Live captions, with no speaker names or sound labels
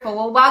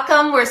Well,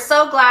 welcome. We're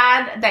so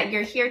glad that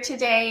you're here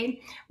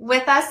today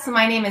with us.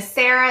 My name is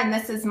Sarah and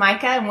this is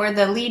Micah, and we're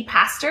the lead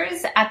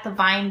pastors at the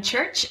Vine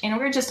Church. And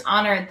we're just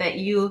honored that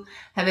you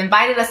have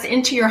invited us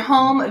into your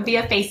home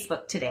via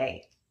Facebook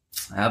today.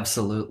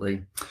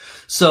 Absolutely.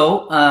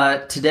 So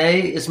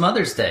today is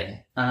Mother's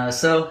Day.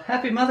 So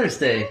happy Mother's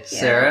Day,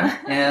 Sarah,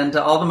 and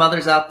to all the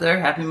mothers out there,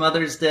 happy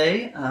Mother's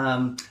Day.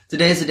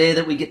 Today is a day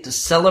that we get to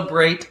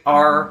celebrate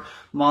our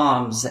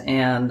moms,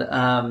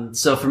 and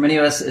so for many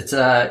of us,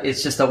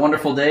 it's just a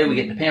wonderful day. We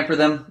get to pamper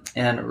them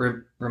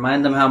and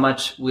remind them how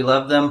much we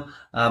love them.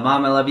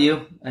 Mom, I love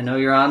you. I know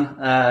you're on.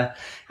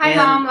 Hi,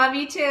 Mom. Love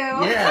you too.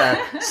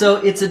 Yeah. So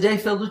it's a day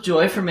filled with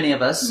joy for many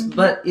of us,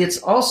 but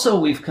it's also,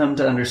 we've come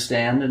to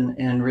understand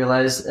and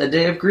realize, a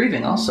day of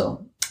grieving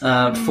also.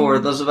 For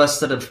those of us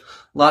that have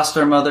lost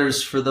our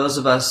mothers, for those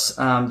of us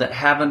that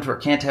haven't or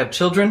can't have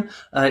children,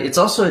 it's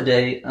also a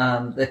day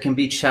that can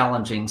be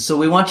challenging. So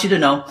we want you to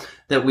know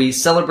that we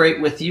celebrate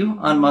with you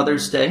on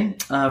Mother's Day.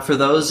 For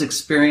those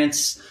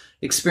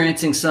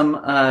experiencing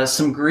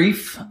some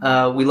grief,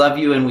 we love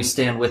you and we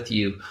stand with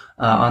you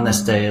on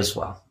this day as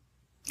well.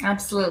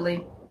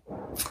 Absolutely.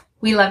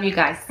 We love you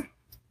guys.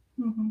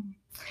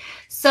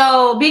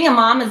 So being a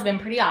mom has been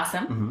pretty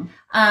awesome.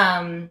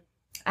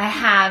 I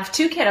have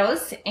 2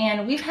 kiddos,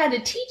 and we've had to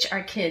teach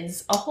our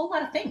kids a whole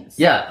lot of things.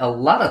 Yeah, a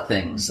lot of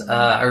things.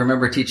 I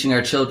remember teaching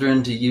our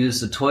children to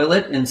use the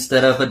toilet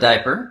instead of a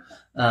diaper.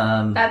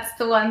 That's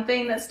the one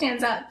thing that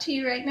stands out to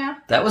you right now?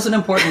 That was an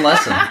important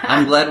lesson.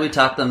 I'm glad we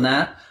taught them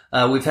that.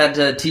 We've had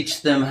to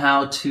teach them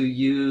how to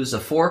use a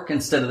fork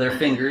instead of their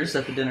fingers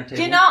at the dinner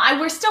table. You know,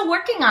 we're still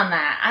working on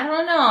that. I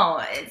don't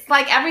know. It's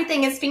like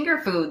everything is finger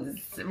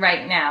foods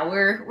right now.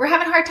 We're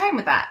having a hard time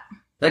with that.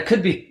 That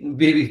could be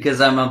because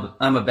I'm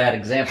a bad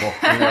example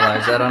in their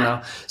lives. I don't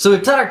know. So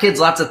we've taught our kids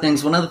lots of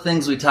things. One of the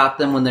things we taught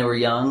them when they were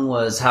young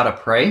was how to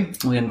pray.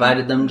 We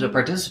invited them to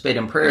participate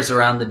in prayers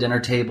around the dinner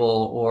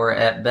table or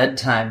at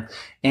bedtime.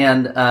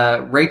 And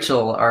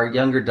Rachel, our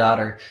younger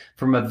daughter,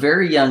 from a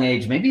very young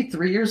age, maybe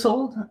 3 years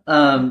old,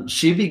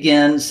 she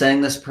began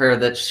saying this prayer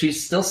that she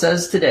still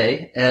says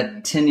today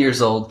at 10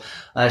 years old.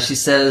 She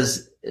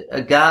says,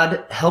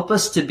 "God, help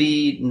us to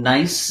be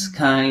nice,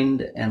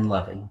 kind, and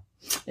loving."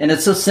 And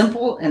it's so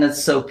simple and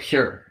it's so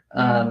pure.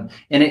 And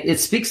it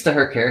speaks to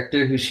her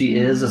character, who she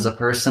is as a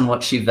person,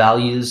 what she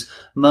values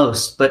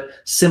most. But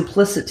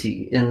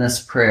simplicity in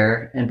this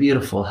prayer and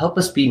beautiful. Help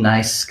us be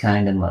nice,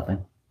 kind, and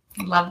loving.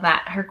 Love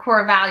that. Her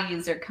core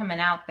values are coming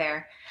out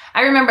there.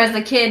 I remember as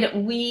a kid,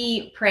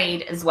 we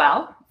prayed as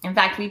well. In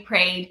fact, we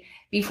prayed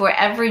before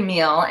every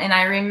meal. And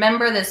I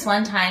remember this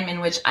one time in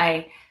which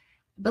I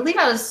believe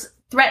I was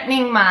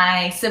threatening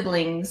my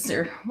siblings,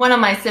 or one of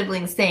my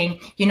siblings, saying,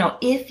 you know,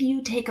 if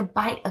you take a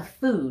bite of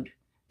food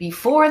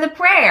before the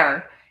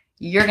prayer,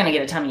 you're going to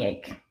get a tummy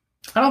ache.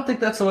 I don't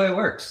think that's the way it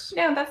works.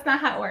 No, that's not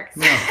how it works.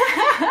 No.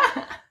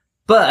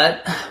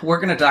 But we're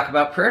going to talk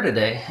about prayer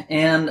today.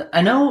 And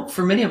I know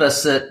for many of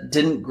us that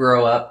didn't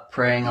grow up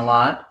praying a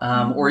lot,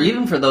 or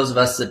even for those of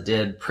us that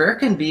did, prayer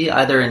can be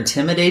either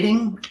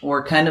intimidating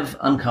or kind of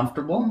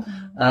uncomfortable.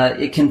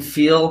 It can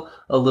feel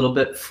a little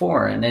bit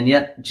foreign. And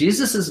yet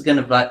Jesus is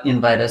going to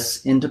invite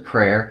us into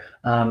prayer,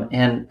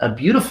 and a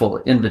beautiful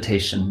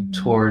invitation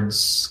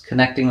towards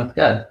connecting with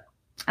God.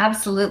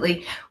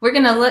 Absolutely. We're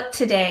going to look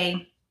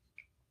today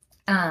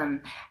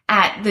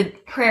at the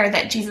prayer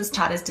that Jesus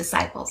taught his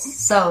disciples.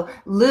 So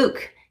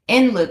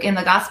in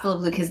the Gospel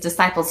of Luke, his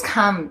disciples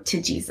come to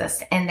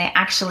Jesus and they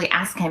actually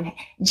ask him,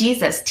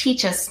 Jesus,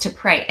 teach us to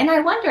pray. And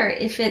I wonder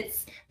if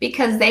it's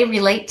because they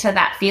relate to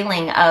that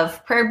feeling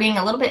of prayer being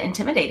a little bit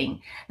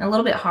intimidating and a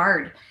little bit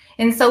hard.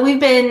 And so we've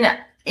been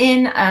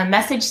in a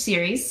message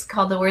series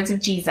called The Words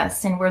of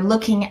Jesus, and we're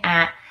looking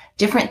at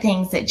different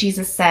things that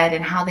Jesus said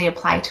and how they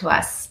apply to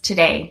us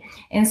today.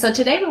 And so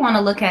today we want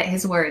to look at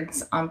his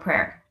words on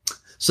prayer.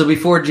 So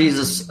before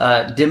Jesus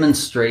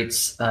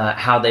demonstrates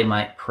how they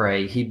might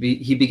pray, he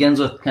begins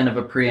with kind of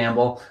a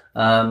preamble,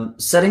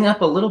 setting up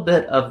a little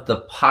bit of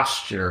the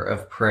posture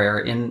of prayer.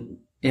 In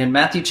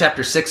Matthew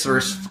chapter 6,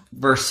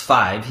 verse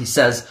 5, he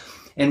says,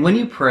 "And when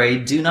you pray,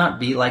 do not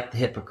be like the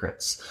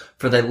hypocrites,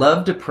 for they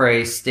love to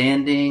pray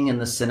standing in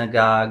the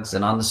synagogues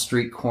and on the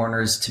street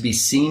corners to be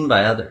seen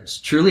by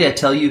others. Truly, I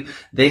tell you,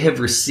 they have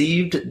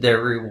received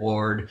their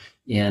reward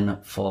in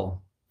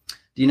full."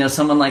 Do you know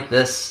someone like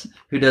this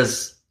who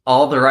does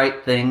all the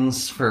right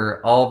things for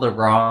all the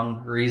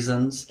wrong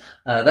reasons?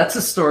 That's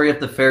the story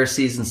of the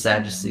Pharisees and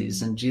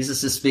Sadducees. And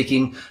Jesus is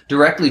speaking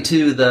directly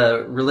to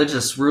the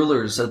religious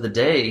rulers of the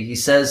day. He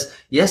says,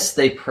 yes,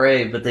 they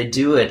pray, but they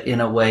do it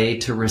in a way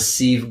to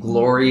receive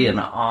glory and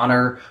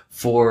honor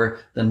for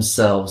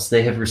themselves.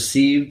 They have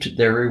received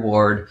their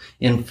reward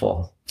in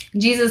full.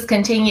 Jesus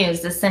continues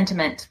the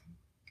sentiment.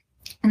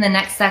 In the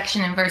next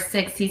section in verse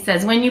 6, he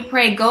says, when you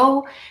pray,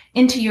 go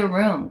into your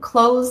room,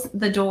 close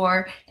the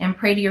door, and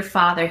pray to your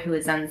Father who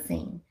is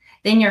unseen.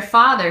 Then your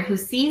Father who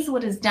sees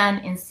what is done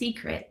in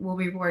secret will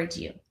reward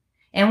you.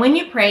 And when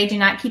you pray, do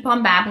not keep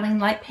on babbling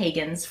like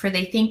pagans, for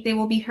they think they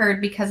will be heard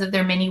because of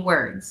their many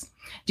words.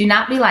 Do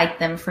not be like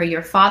them, for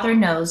your Father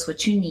knows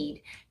what you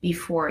need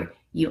before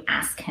you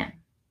ask him.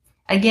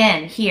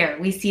 Again, here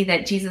we see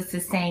that Jesus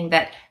is saying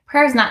that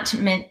prayer is not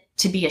meant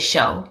to be a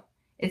show.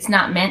 It's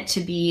not meant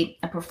to be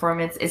a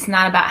performance. It's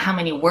not about how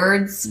many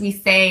words we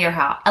say or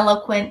how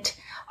eloquent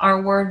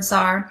our words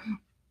are.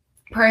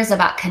 Prayer is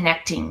about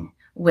connecting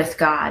with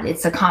God.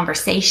 It's a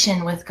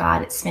conversation with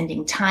God. It's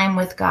spending time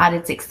with God.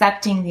 It's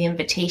accepting the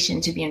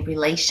invitation to be in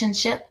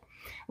relationship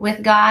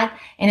with God.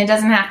 And it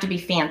doesn't have to be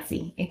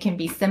fancy. It can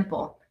be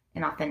simple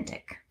and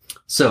authentic.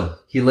 So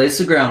he lays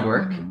the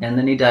groundwork and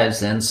then he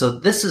dives in. So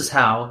this is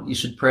how you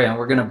should pray. And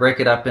we're going to break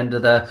it up into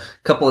the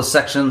couple of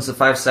sections, the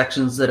 5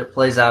 sections that it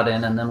plays out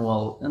in, and then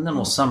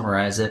we'll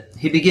summarize it.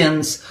 He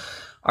begins,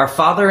 "Our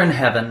Father in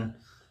heaven,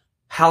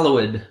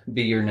 hallowed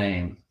be your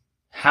name."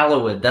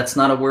 Hallowed. That's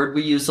not a word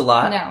we use a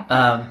lot.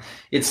 No.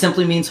 It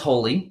simply means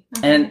holy.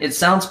 And it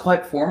sounds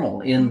quite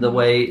formal in the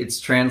way it's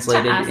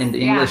translated into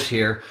English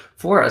here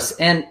for us.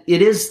 And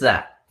it is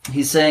that.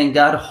 He's saying,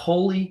 God,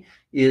 holy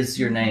is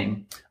your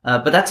name.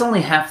 But that's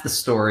only half the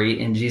story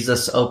in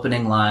Jesus'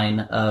 opening line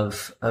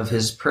of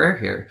his prayer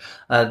here.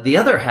 The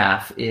other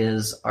half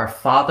is our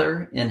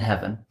Father in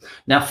heaven.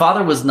 Now,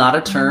 Father was not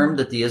a term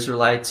that the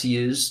Israelites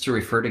used to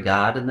refer to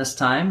God in this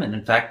time. And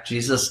in fact,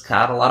 Jesus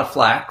got a lot of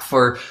flack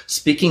for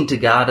speaking to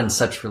God in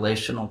such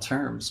relational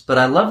terms. But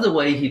I love the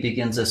way he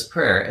begins his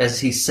prayer. As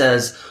he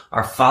says,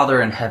 our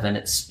Father in heaven,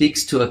 it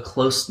speaks to a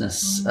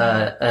closeness,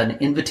 an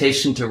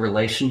invitation to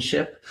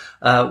relationship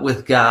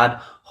with God.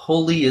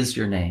 Holy is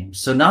your name.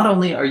 So not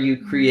only are you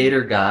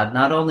creator God,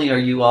 not only are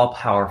you all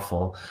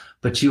powerful,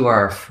 but you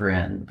are a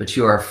friend, but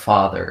you are a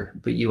father,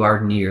 but you are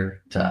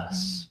near to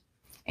us.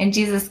 And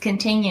Jesus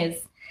continues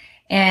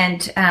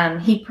and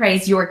he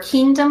prays, your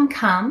kingdom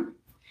come,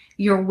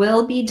 your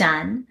will be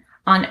done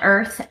on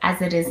earth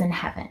as it is in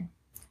heaven.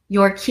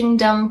 Your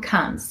kingdom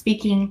come,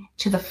 speaking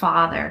to the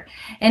Father.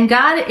 And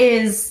God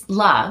is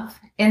love.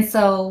 And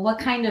so what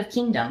kind of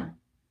kingdom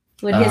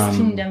would his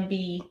kingdom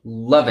be?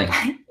 Loving.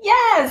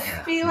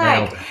 Yes, be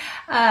like.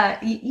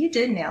 You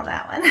did nail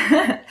that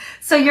one.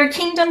 So your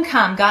kingdom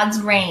come,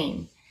 God's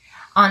reign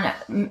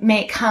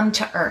may it come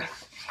to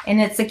earth.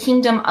 And it's a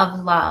kingdom of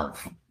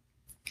love,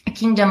 a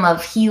kingdom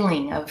of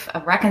healing, of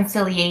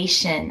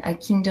reconciliation, a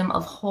kingdom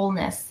of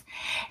wholeness.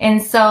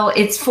 And so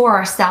it's for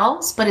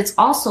ourselves, but it's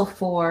also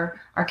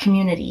for our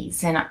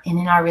communities and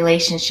in our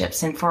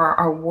relationships and for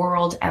our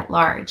world at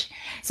large.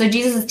 So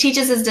Jesus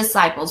teaches his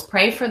disciples,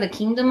 pray for the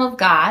kingdom of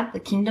God,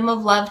 the kingdom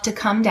of love to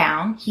come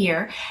down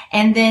here,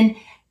 and then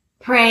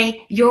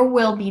pray, your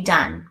will be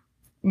done.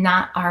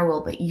 Not our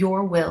will, but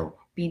your will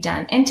be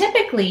done. And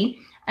typically,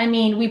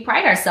 we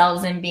pride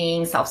ourselves in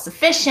being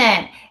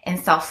self-sufficient and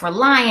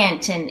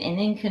self-reliant and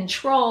in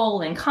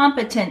control and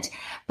competent.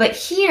 But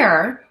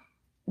here,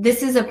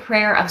 this is a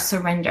prayer of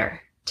surrender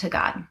to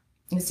God.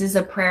 This is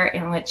a prayer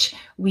in which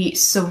we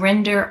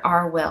surrender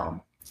our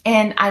will.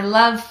 And I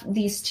love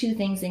these two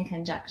things in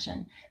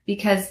conjunction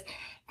because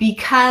the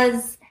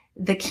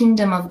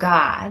kingdom of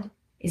God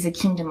is a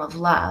kingdom of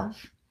love,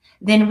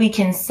 then we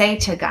can say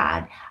to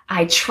God,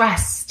 I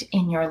trust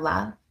in your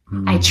love.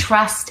 I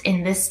trust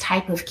in this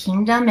type of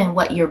kingdom and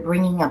what you're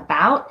bringing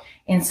about.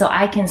 And so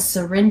I can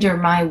surrender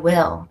my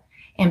will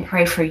and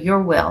pray for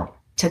your will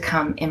to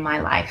come in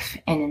my life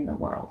and in the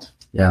world.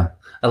 Yeah.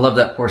 I love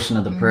that portion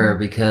of the prayer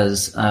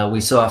because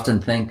we so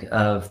often think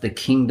of the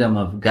kingdom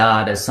of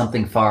God as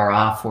something far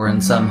off or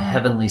in some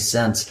heavenly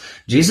sense.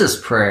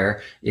 Jesus'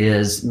 prayer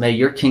is, may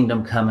your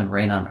kingdom come and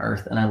reign on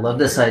earth. And I love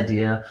this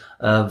idea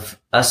of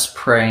us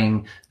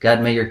praying,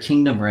 God, may your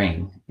kingdom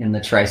reign in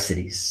the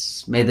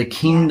Tri-Cities. May the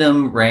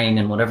kingdom reign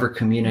in whatever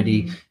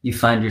community you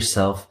find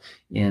yourself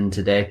in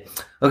today.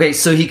 Okay,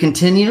 so he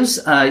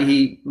continues.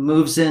 He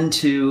moves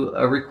into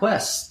a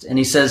request and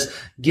he says,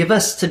 give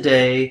us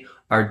today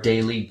our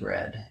daily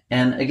bread.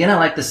 And again, I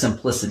like the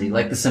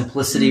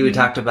simplicity we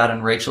talked about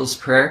in Rachel's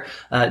prayer.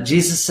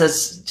 Jesus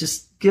says,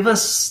 just give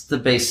us the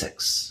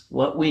basics,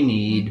 what we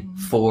need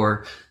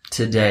for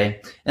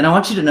today. And I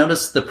want you to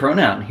notice the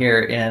pronoun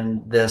here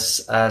in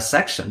this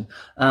section.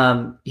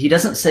 He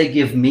doesn't say,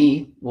 give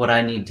me what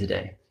I need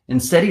today.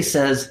 Instead, he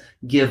says,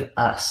 give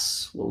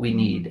us what we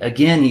need.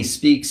 Again, he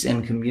speaks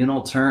in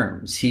communal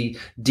terms. He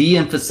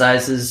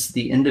de-emphasizes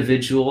the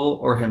individual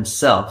or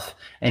himself,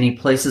 and he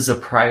places a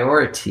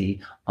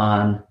priority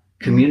on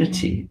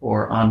community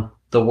or on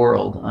the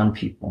world, on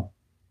people.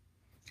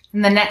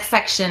 In the next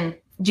section,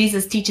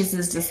 Jesus teaches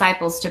his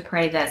disciples to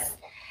pray this.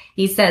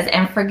 He says,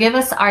 and forgive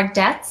us our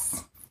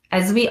debts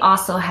as we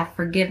also have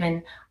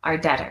forgiven our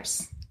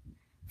debtors.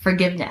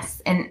 Forgiveness.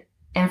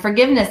 And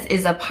forgiveness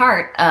is a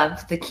part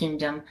of the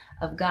kingdom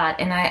of God.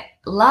 And I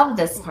love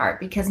this part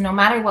because no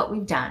matter what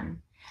we've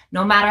done,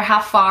 no matter how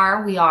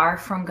far we are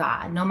from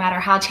God, no matter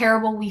how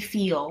terrible we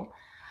feel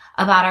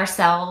about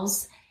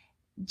ourselves,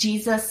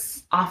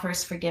 Jesus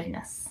offers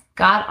forgiveness.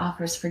 God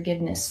offers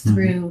forgiveness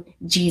through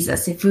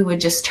Jesus. If we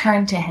would just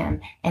turn to him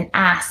and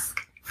ask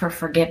for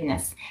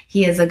forgiveness.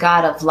 He is a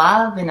God of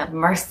love and of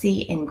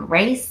mercy and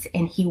grace,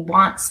 and he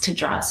wants to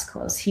draw us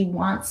close. He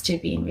wants to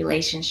be in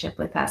relationship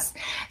with us.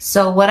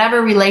 So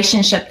whatever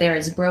relationship there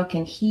is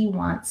broken, he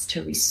wants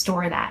to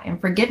restore that.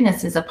 And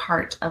forgiveness is a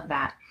part of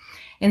that.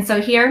 And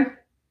so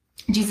here,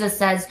 Jesus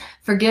says,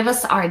 forgive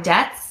us our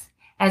debts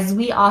as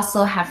we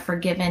also have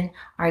forgiven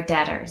our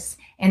debtors.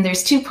 And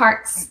there's two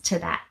parts to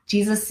that.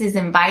 Jesus is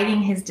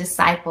inviting his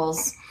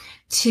disciples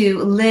to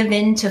live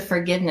into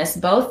forgiveness,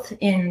 both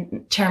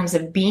in terms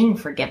of being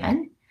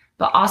forgiven,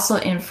 but also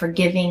in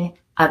forgiving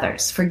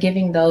others,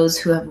 forgiving those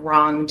who have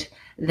wronged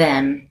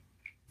them.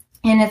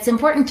 And it's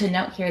important to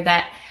note here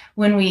that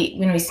when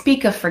we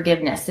speak of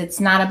forgiveness, it's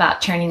not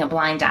about turning a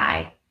blind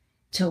eye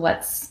to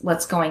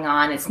what's going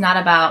on. It's not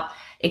about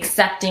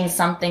accepting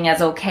something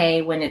as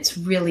okay when it's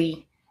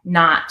really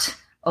not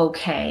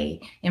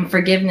okay. In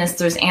forgiveness,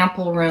 there's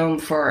ample room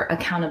for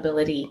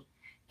accountability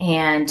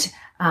and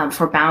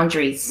for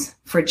boundaries,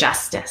 for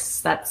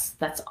justice.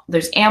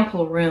 There's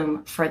ample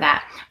room for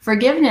that.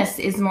 Forgiveness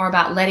is more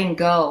about letting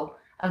go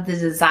of the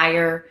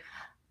desire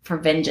for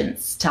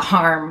vengeance, to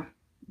harm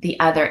the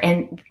other,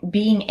 and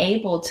being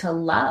able to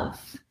love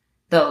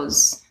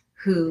those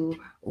who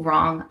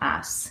wrong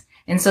us.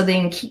 And so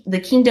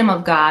the kingdom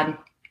of God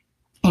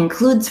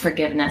includes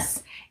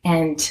forgiveness,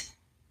 and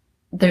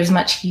there's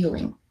much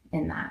healing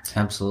in that.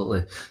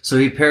 Absolutely. So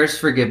he pairs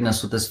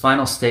forgiveness with this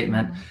final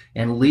statement,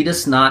 and lead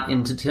us not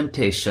into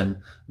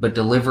temptation, but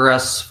deliver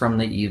us from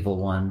the evil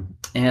one.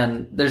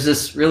 And there's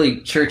this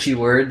really churchy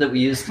word that we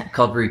use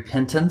called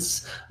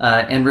repentance.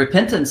 And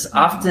repentance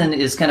often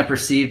is kind of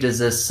perceived as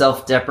this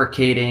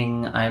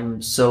self-deprecating,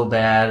 I'm so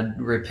bad,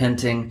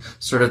 repenting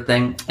sort of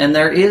thing. And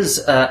there is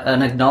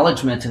an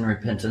acknowledgement in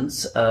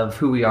repentance of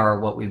who we are or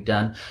what we've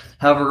done.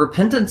 However,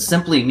 repentance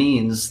simply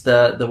means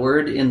the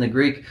word in the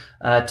Greek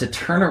to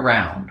turn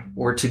around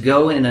or to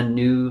go in a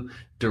new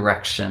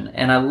direction.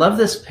 And I love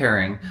this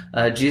pairing.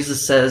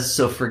 Jesus says,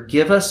 so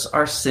forgive us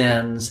our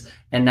sins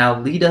and now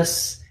lead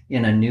us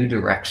in a new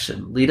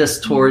direction. Lead us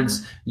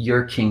towards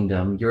your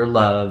kingdom, your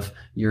love,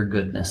 your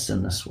goodness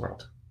in this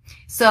world.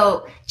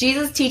 So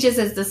Jesus teaches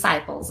his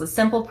disciples a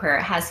simple prayer.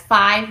 It has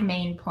 5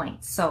 main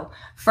points. So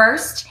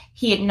first,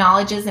 he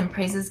acknowledges and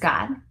praises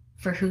God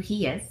for who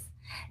he is.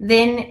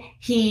 Then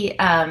he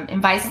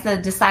invites the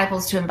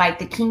disciples to invite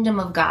the kingdom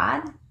of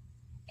God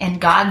and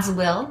God's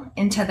will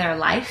into their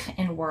life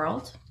and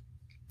world.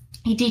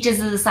 He teaches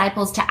the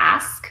disciples to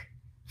ask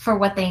for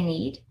what they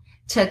need,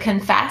 to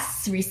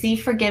confess,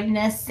 receive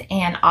forgiveness,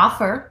 and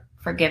offer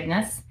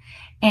forgiveness.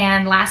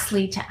 And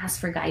lastly, to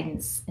ask for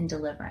guidance and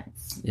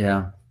deliverance.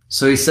 Yeah.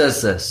 So he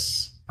says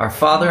this, our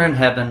Father in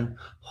heaven,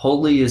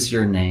 holy is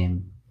your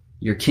name.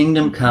 Your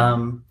kingdom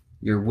come,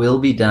 your will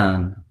be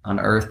done on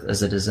earth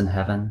as it is in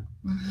heaven.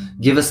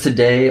 Mm-hmm. Give us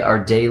today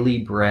our daily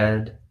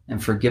bread,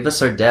 and forgive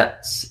us our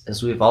debts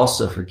as we have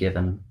also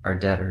forgiven our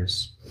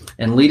debtors.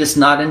 And lead us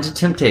not into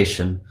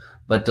temptation,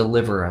 but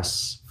deliver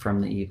us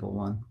from the evil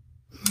one.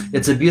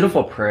 It's a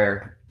beautiful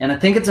prayer. And I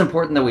think it's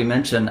important that we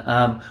mention,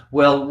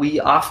 we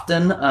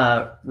often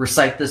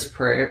recite this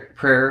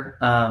prayer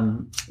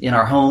in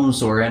our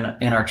homes or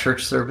in our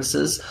church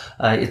services.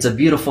 It's a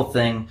beautiful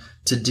thing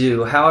to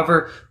do.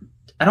 However,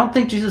 I don't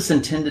think Jesus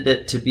intended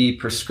it to be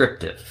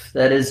prescriptive.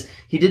 That is,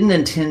 he didn't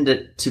intend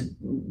it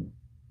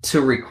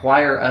to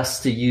require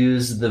us to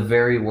use the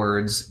very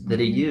words that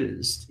he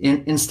used.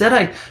 Instead,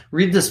 I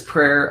read this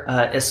prayer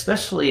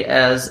especially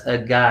as a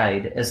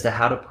guide as to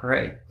how to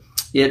pray.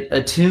 It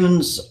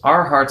attunes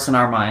our hearts and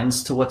our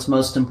minds to what's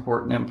most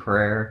important in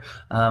prayer.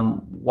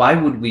 Why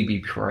would we be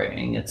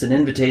praying? It's an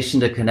invitation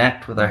to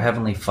connect with our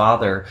Heavenly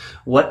Father.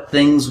 What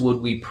things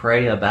would we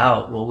pray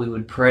about? Well, we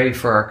would pray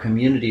for our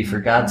community, for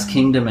God's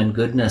kingdom and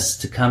goodness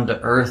to come to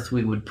earth.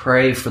 We would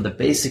pray for the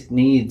basic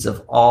needs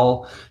of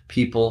all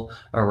people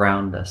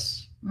around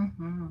us.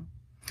 Mm-hmm.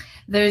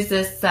 There's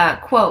this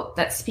quote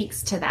that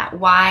speaks to that.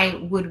 Why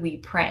would we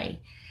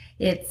pray?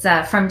 It's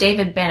from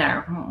David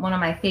Benner, one of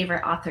my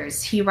favorite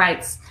authors. He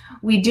writes,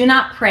 we do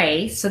not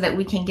pray so that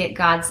we can get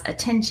God's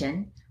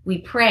attention. We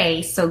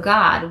pray so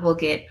God will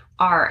get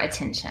our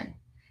attention.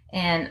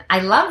 And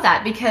I love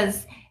that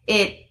because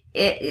it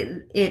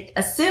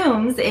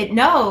assumes, it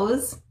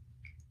knows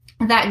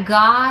that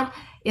God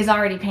is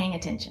already paying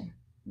attention,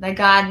 that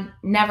God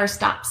never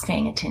stops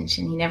paying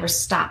attention. He never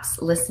stops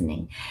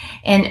listening.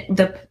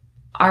 And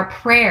our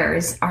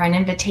prayers are an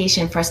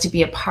invitation for us to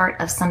be a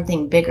part of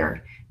something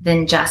bigger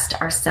than just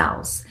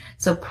ourselves.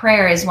 So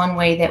prayer is one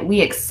way that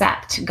we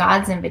accept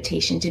God's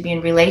invitation to be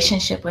in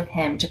relationship with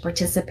him, to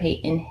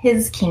participate in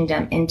his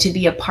kingdom, and to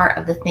be a part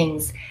of the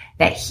things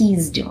that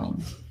he's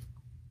doing.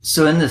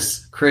 So in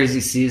this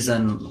crazy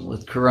season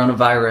with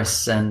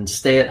coronavirus and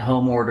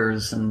stay-at-home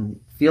orders and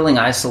feeling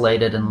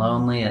isolated and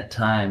lonely at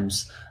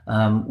times,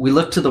 we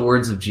look to the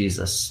words of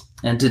Jesus.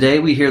 And today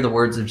we hear the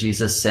words of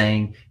Jesus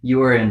saying,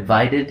 you are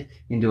invited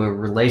into a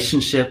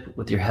relationship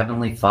with your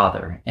Heavenly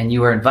Father. And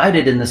you are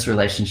invited in this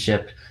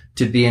relationship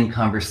to be in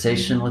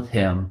conversation with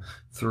him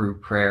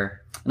through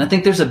prayer. And I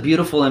think there's a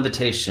beautiful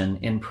invitation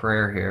in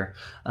prayer here.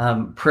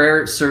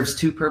 Prayer serves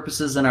 2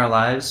 purposes in our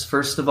lives.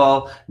 First of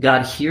all,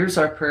 God hears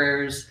our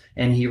prayers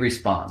and he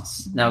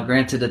responds. Now,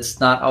 granted, it's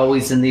not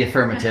always in the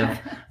affirmative.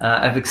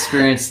 I've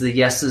experienced the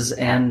yeses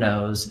and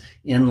nos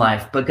in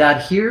life, but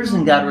God hears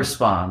and God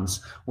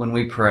responds when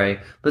we pray.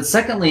 But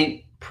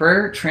secondly,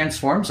 prayer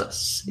transforms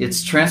us.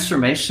 It's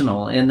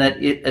transformational in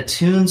that it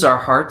attunes our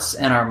hearts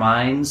and our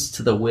minds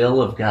to the will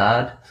of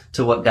God,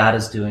 to what God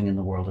is doing in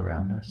the world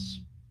around us.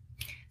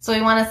 So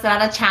we want to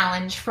set a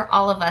challenge for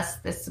all of us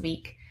this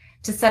week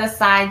to set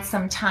aside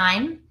some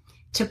time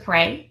to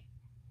pray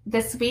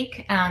this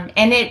week.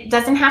 And it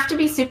doesn't have to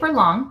be super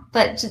long,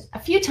 but just a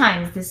few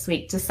times this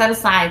week to set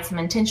aside some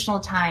intentional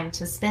time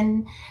to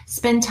spend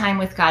time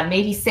with God.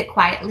 Maybe sit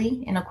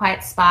quietly in a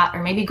quiet spot,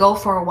 or maybe go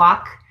for a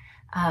walk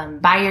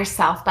by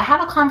yourself, but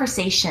have a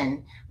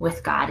conversation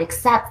with God.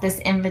 Accept this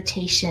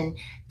invitation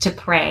to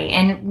pray.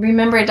 And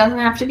remember, it doesn't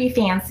have to be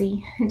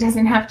fancy. It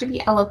doesn't have to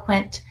be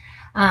eloquent.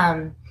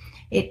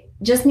 It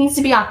just needs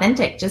to be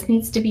authentic, just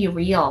needs to be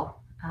real.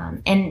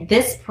 And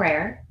this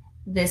prayer,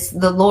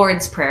 the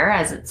Lord's Prayer,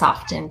 as it's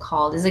often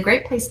called, is a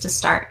great place to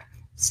start.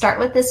 Start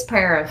with this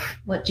prayer of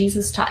what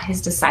Jesus taught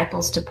his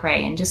disciples to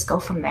pray, and just go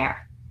from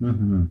there.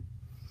 Mm-hmm.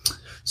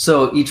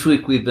 So each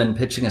week we've been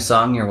pitching a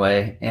song your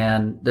way,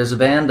 and there's a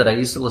band that I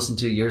used to listen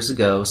to years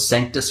ago,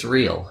 Sanctus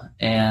Real,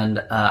 and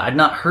I'd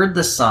not heard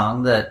this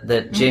song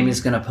that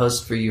Jamie's going to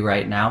post for you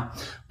right now,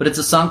 but it's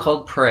a song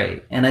called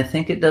Pray, and I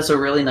think it does a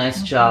really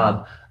nice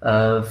job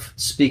of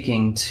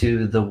speaking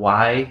to the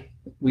why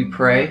we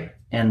pray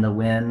and the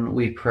when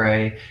we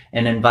pray,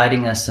 and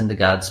inviting us into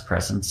God's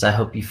presence. I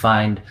hope you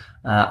find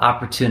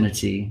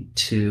opportunity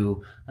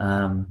to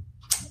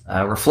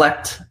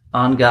reflect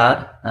on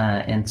God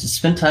and to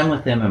spend time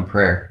with him in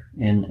prayer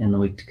in the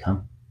week to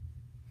come.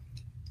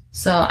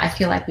 So I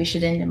feel like we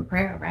should end in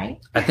prayer, right?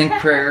 I think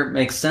prayer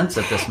makes sense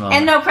at this moment.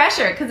 And no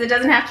pressure, because it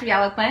doesn't have to be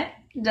eloquent.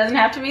 It doesn't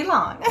have to be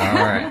long. All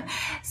right.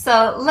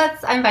 So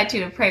I invite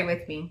you to pray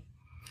with me.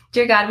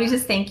 Dear God, we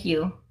just thank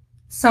you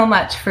so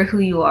much for who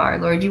you are.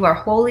 Lord, you are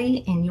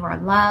holy and you are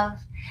love.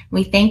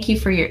 We thank you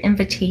for your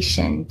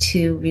invitation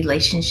to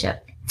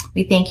relationship.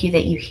 We thank you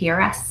that you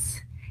hear us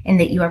and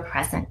that you are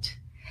present.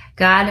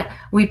 God,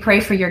 we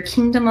pray for your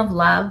kingdom of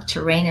love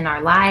to reign in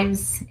our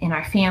lives, in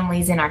our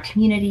families, in our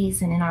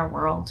communities, and in our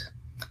world.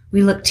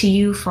 We look to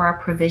you for our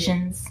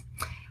provisions,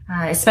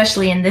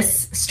 especially in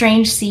this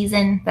strange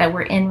season that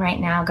we're in right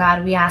now.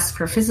 God, we ask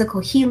for physical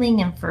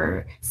healing and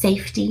for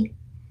safety.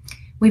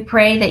 We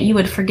pray that you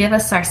would forgive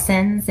us our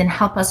sins and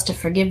help us to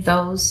forgive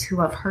those who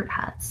have hurt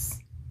us.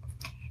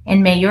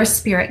 And may your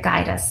Spirit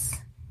guide us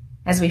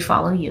as we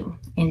follow you.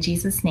 In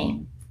Jesus'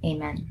 name,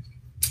 amen.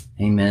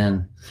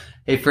 Amen.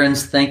 Hey,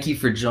 friends, thank you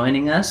for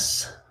joining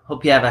us.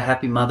 Hope you have a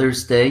happy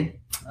Mother's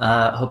Day.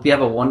 Hope you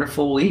have a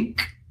wonderful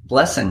week.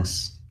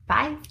 Blessings.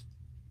 Bye.